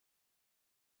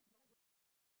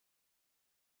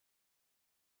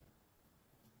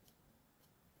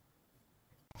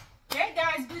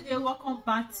guys, good day, welcome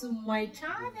back to my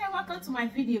channel, welcome to my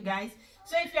video, guys.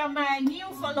 So if you are my new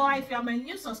follower, if you are my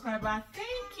new subscriber,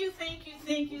 thank you for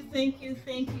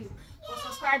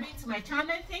subscribing to my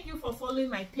channel. Thank you for following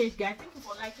my page, guys. Thank you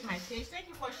for liking my page. Thank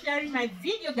you for sharing my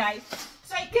video, guys.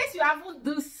 So in case you haven't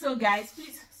do so, guys,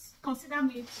 please consider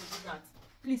me to do that.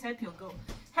 Please help your girl,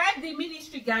 help the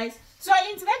ministry, guys. So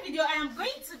in today's video, I am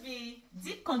going to be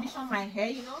deep condition my hair.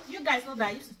 You know, you guys know that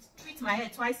I used to treat my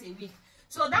hair twice a week.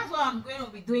 So that's what I'm going to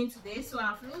be doing today. So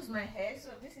I've lost my hair.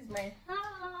 So this is my hair.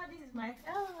 This is my hair.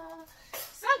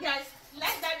 So guys,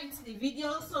 let's dive into the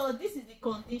video. So this is the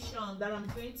condition that I'm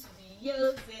going to be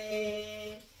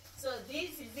using. So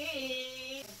this is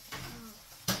it.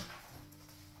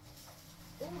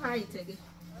 Oh, hi again.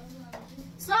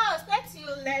 So step to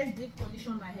let's deep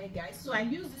condition my hair, guys. So I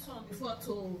used this one before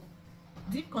to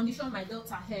deep condition my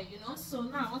daughter hair, you know. So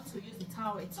now I want to use the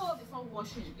towel before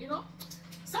washing, you know.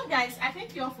 So guys, I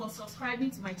thank you all for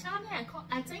subscribing to my channel.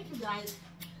 I thank you guys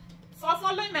for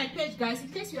following my page, guys. In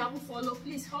case you haven't followed,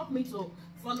 please help me to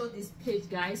follow this page,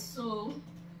 guys. So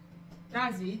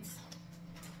that's it.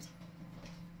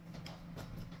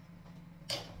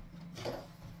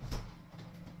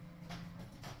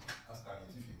 Ask her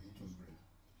if you eat toast bread.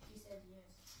 She said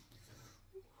yes.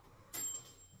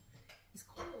 It's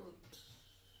cold.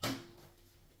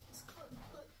 It's cold.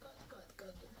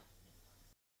 God.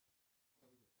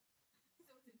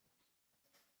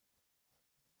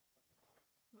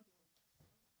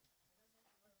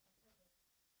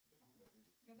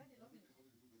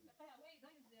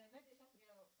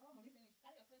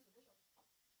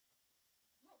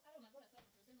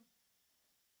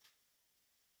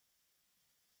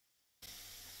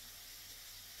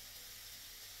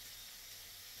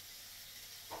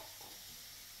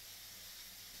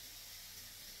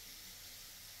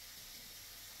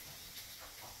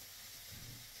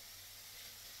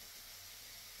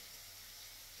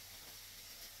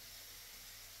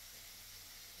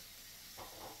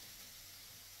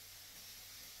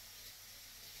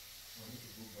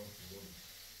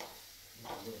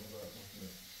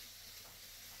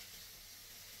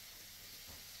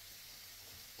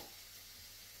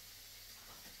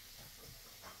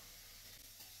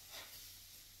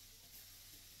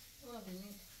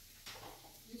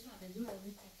 This one they do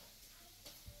everything.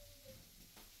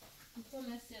 Until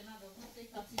next year now, they'll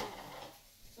take 30 days.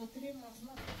 So 3 months,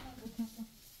 not Go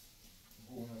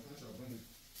on, I finish, I'll bring it.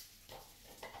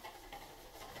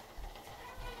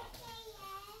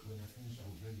 When I finish, I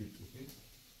will bring it, okay?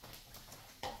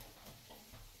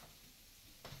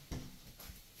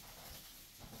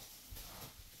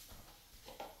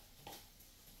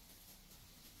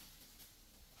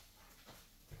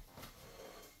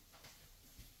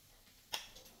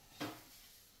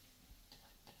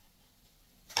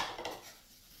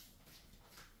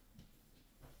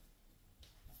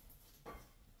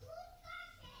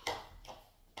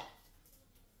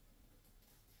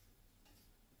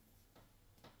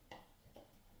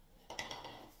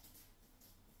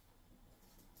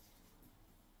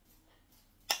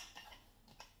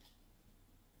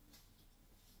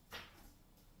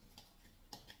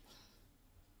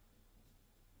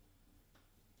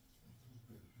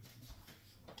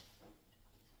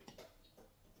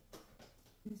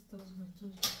 This does my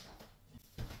toes.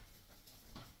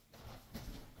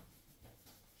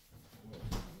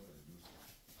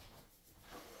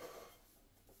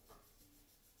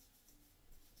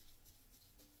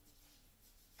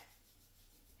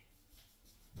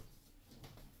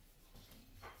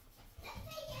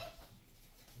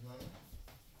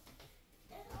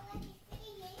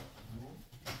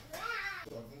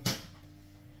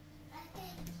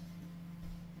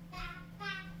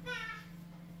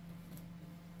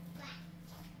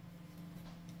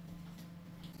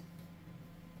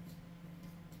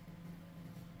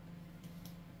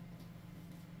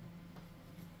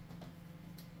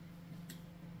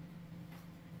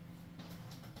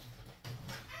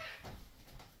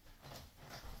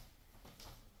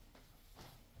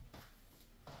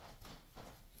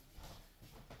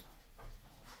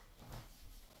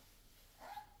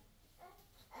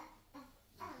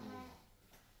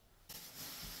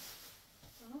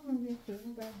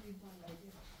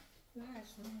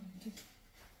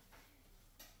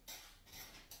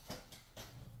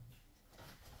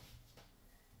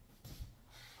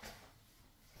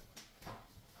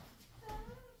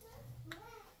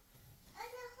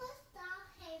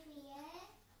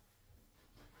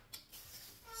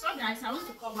 So guys, I want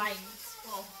to cover it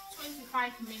for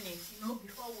 25 minutes, you know,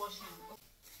 before washing.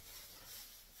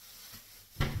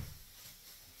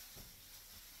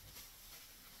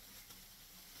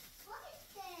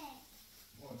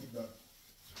 Go on, take that.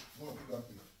 Go on, take that,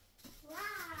 please.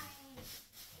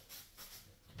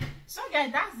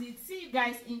 guys, that's it. See you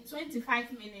guys in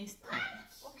 25 minutes time.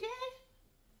 Okay,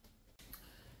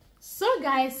 so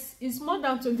guys, it's more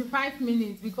than 25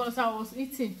 minutes because I was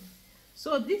eating.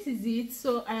 So this is it.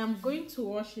 So I am going to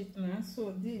wash it now.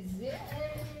 So this is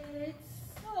it.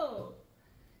 So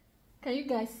can you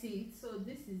guys see it? So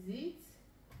this is it.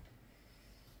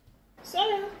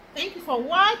 So thank you for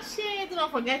watching. Do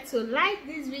not forget to like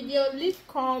this video, leave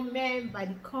comment by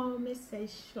the comment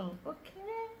section.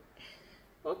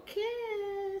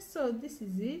 Okay, so this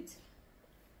is it.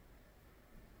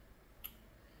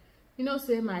 You know,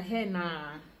 say my hair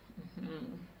now.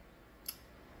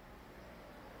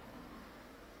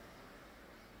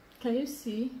 Can you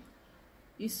see?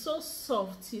 It's so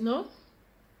soft, you know.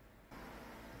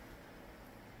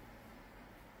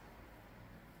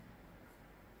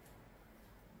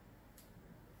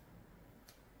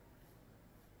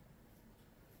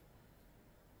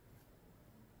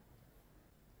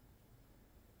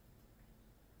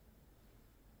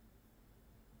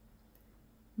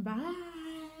 Bye.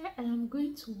 I'm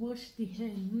going to wash the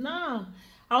hair now.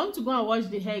 I want to go and wash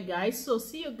the hair, guys. So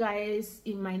see you guys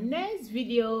in my next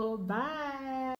video. Bye.